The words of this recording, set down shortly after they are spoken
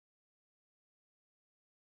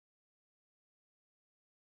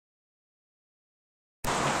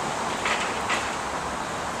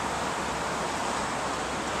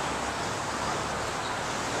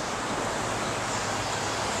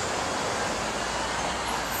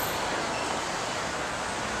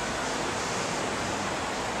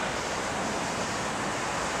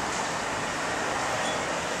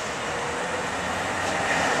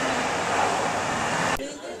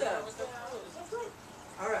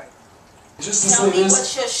Just to Tell say me this,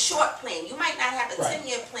 what's your short plan. You might not have a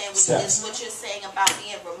 10-year plan, which is what you're saying about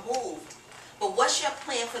being removed. But what's your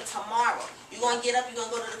plan for tomorrow? You're going to get up, you're going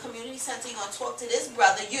to go to the community center, you're going to talk to this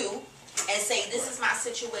brother, you, and say, this is my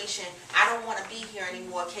situation. I don't want to be here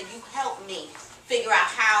anymore. Can you help me figure out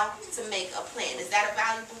how to make a plan? Is that a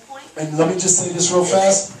valuable point? and let me just say this real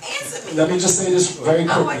fast. Answer me. Let me just say this very I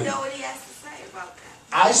quickly. want to know what he has to say about that.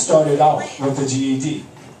 I started out with a GED.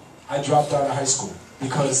 I dropped out of high school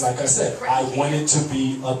because, like I said, I wanted to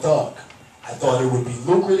be a thug. I thought it would be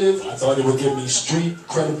lucrative. I thought it would give me street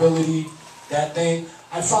credibility, that thing.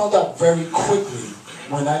 I found out very quickly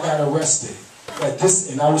when I got arrested that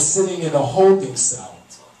and I was sitting in a holding cell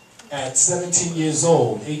at 17 years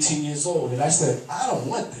old, 18 years old, and I said, I don't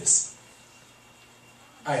want this.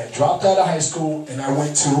 I had dropped out of high school, and I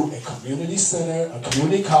went to a community center, a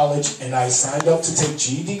community college, and I signed up to take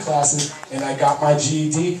GED classes, and I got my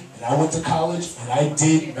GED, and I went to college, and I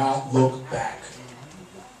did not look back.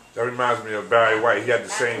 That reminds me of Barry White. He had the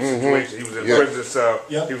same situation. He was in prison cell.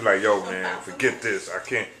 He was like, yo, man, forget this. I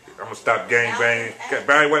can't. I'm going to stop gang banging.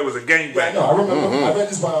 Barry White was a gang banger. Yeah, I remember. I read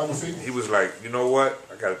his biography. He was like, you know what?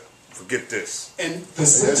 I got to forget this. And the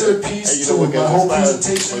centerpiece to my whole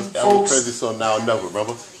presentation, folks, so now never,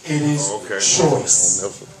 remember? It is choice.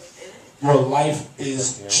 Your life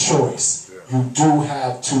is choice. You do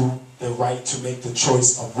have the right to make the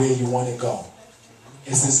choice of where you want to go.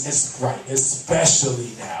 It's right,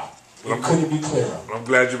 especially now. It couldn't be clearer. I'm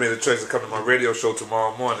glad you made a choice to come to my radio show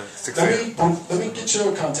tomorrow morning, 6 a.m. Let me get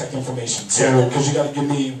your contact information, because you got to give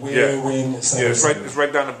me where, when, etc. It's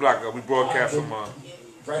right down the block. We broadcast from.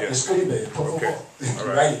 Right, it's pretty big. Okay. All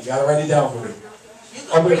right. You got to write it down for me. You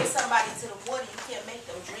can bring somebody to the water. You can't make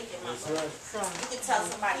them drink it, my son. You can tell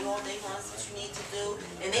somebody all day long what you need to do,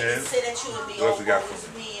 and they can sit at you and be, oh, it's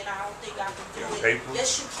me, and I don't think I can do it.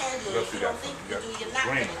 Yes, you can do it. If you don't think you can do it, you're not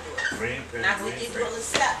going to do it. Not going to give you all the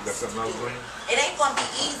steps to do it. It ain't going to be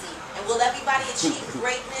easy. And will everybody achieve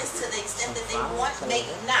greatness to the extent that they want?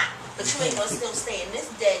 Maybe not. But you ain't going to still stay in this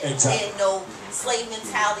dead end, no slave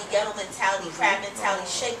mentality, ghetto mentality, crab mentality.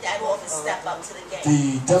 Shake that off and step up to the game.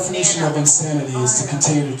 The definition of insanity is to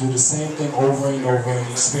continue to do the same thing over and over and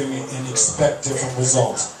expect different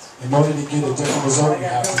results. In order to get a different result, you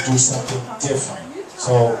have to do something different.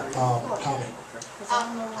 So, comment.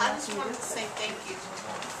 I just wanted to say thank you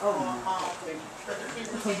for the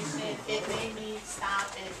presentation. It made me stop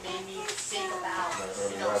and it made me think about,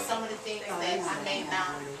 some of the things that I may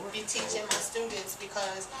not be teaching my students,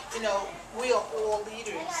 because, we are all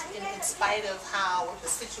leaders in spite of how the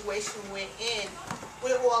situation we're in.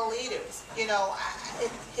 We're all leaders.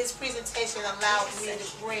 His presentation allowed me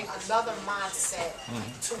to bring another mindset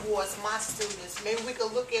towards my students. Maybe we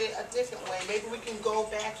could look at it a different way. Maybe we can go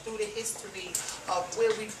back through the history of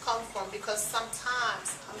where we've come from, because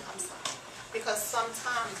sometimes,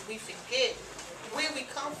 sometimes we forget where we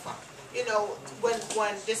come from.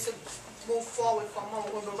 When this move forward for a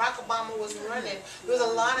moment, when Barack Obama was running, there was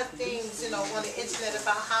a lot of things, on the internet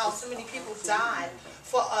about how so many people died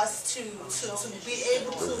for us to be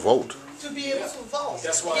able to vote. To be able to vote.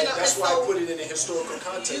 That's why I put it in a historical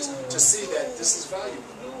context, to see that this is valuable.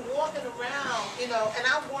 You're walking around, and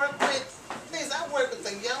I work with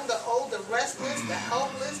the young, the old, the restless, the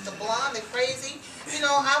helpless, the blonde, the crazy.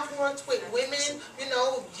 I've worked with women,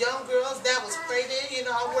 young girls that was pregnant.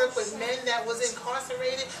 I worked with men that was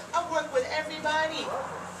incarcerated. I worked with everybody.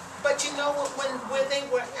 But where they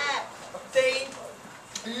were at, they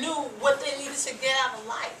knew what they needed to get out of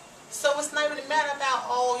life. So it's not really matter about,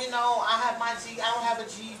 I have my I don't have a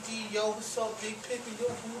GED, yo, what's up, big pimpin', yo,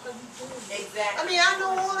 how you doing? Exactly. I mean, I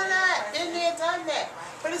know all of that, been there, done that,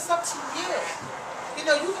 but it's up to you. You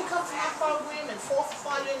can come to my program and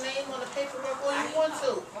falsify your name on the paperwork all you want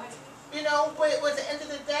to. But at the end of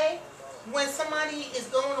the day, when somebody is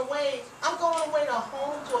going away, I'm going away to a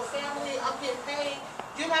home, to a family, I'm getting paid,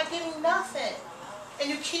 you're not getting nothing. And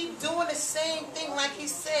you keep doing the same thing, like he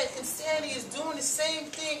said. Insanity is doing the same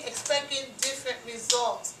thing, expecting different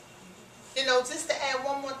results. Just to add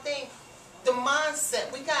one more thing, the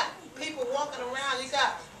mindset. We got people walking around. You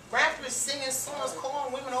got rappers singing songs,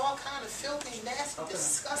 calling women all kind of filthy, nasty,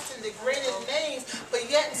 disgusting, degrading names, but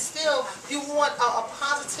yet and still you want a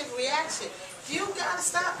positive reaction. You got to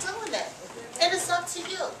stop doing that. And it's up to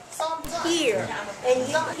you. So I'm done.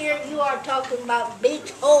 Here you are talking about big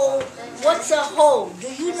hole. What's a hole?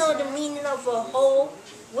 Do you know the meaning of a hole?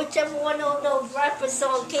 Whichever one of those rapper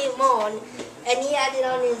songs came on, and he had it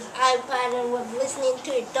on his iPad and was listening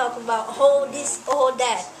to it talk about hole this, hole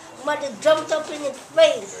that. Mother jumped up in his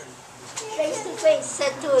face to face,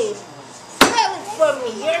 said to him, spell it for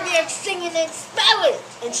me. You're there singing it, spell it.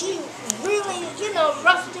 And she really,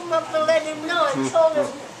 roughed him up and let him and told him,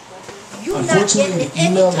 unfortunately, the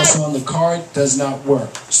email that's on the card does not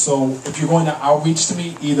work. So if you're going to outreach to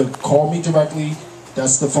me, either call me directly,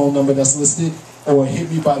 that's the phone number that's listed, or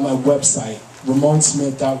hit me by my website,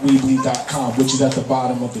 RamonSmith.weebly.com, which is at the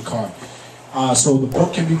bottom of the card. So the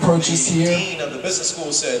book can be purchased here. The dean of the business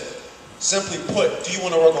school said, simply put, do you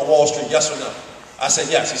want to work on Wall Street, yes or no? I said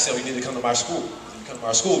yes. He said, well, you need to come to my school. If you come to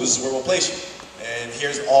our school, this is where we'll place you. And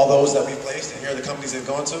here's all those that we placed, and here are the companies they've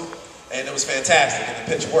gone to. And it was fantastic, and the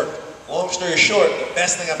pitch worked. Long story short, the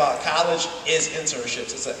best thing about college is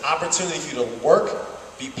internships. It's an opportunity for you to work,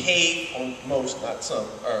 be paid on most, not some,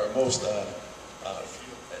 or most,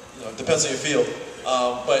 depends on your field,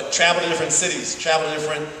 but travel to different cities, travel to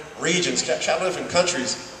different regions, travel to different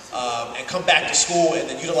countries, and come back to school and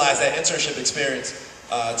then utilize that internship experience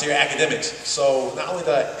to your academics. So not only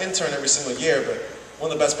did I intern every single year, but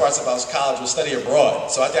one of the best parts about college was study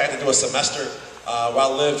abroad. So I had to do a semester where I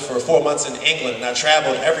lived for 4 months in England, and I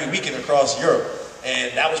traveled every weekend across Europe.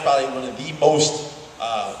 And that was probably one of the most,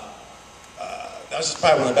 that was just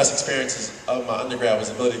probably one of the best experiences of my undergrad, was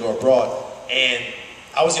the ability to go abroad. And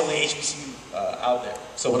I was the only HBCU out there.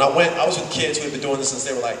 So when I went, I was with kids who had been doing this since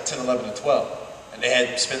they were like 10, 11, and 12. And they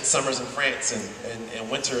had spent summers in France and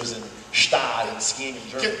winters in Stade and skiing in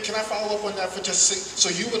Germany. Can I follow up on that for just a second? So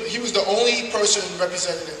he was the only person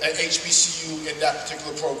represented at HBCU in that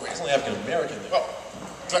particular program? I was only African American there.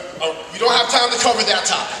 You don't have time to cover that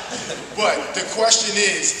topic. But the question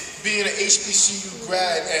is, being an HBCU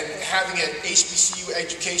grad and having an HBCU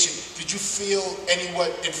education, did you feel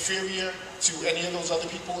anywhat inferior to any of those other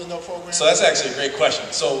people in the program? So that's actually a great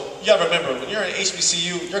question. So you gotta remember, when you're in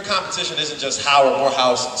HBCU, your competition isn't just Howard,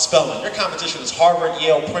 Morehouse, and Spelman. Your competition is Harvard,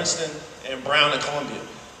 Yale, Princeton, and Brown and Columbia.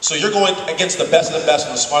 So you're going against the best of the best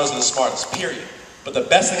and the smartest of the smartest, period. But the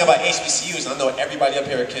best thing about HBCUs, and I know everybody up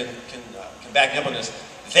here can back me up on this,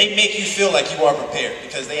 they make you feel like you are prepared,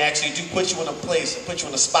 because they actually do put you in a place, put you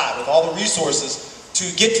in a spot with all the resources to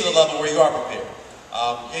get to the level where you are prepared.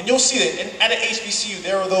 And you'll see that at an HBCU,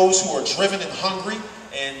 there are those who are driven and hungry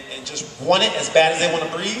and just want it as bad as they want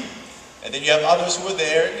to breathe. And then you have others who are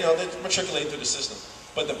there, that matriculate through the system.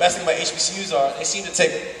 But the best thing about HBCUs are, they seem to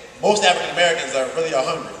take most African Americans that really are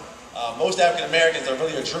hungry. Most African Americans that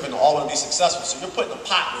really are driven to all want to be successful. So you're putting a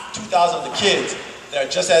pot with 2,000 of the kids that are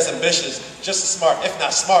just as ambitious, just as smart, if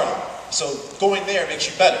not smarter. So going there makes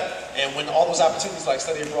you better. And when all those opportunities like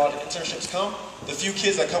study abroad and internships come, the few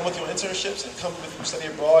kids that come with you on internships and come with you study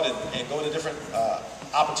abroad and go to different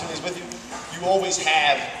opportunities with you, you always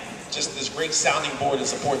have just this great sounding board and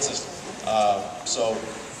support system. So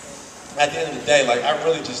at the end of the day, like I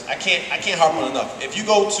can't harp on enough. If you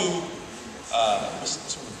go to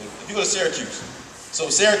Syracuse, so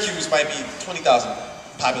Syracuse might be 20,000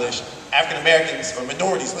 population. African Americans or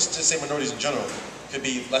minorities, let's just say minorities in general, could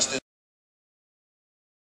be less than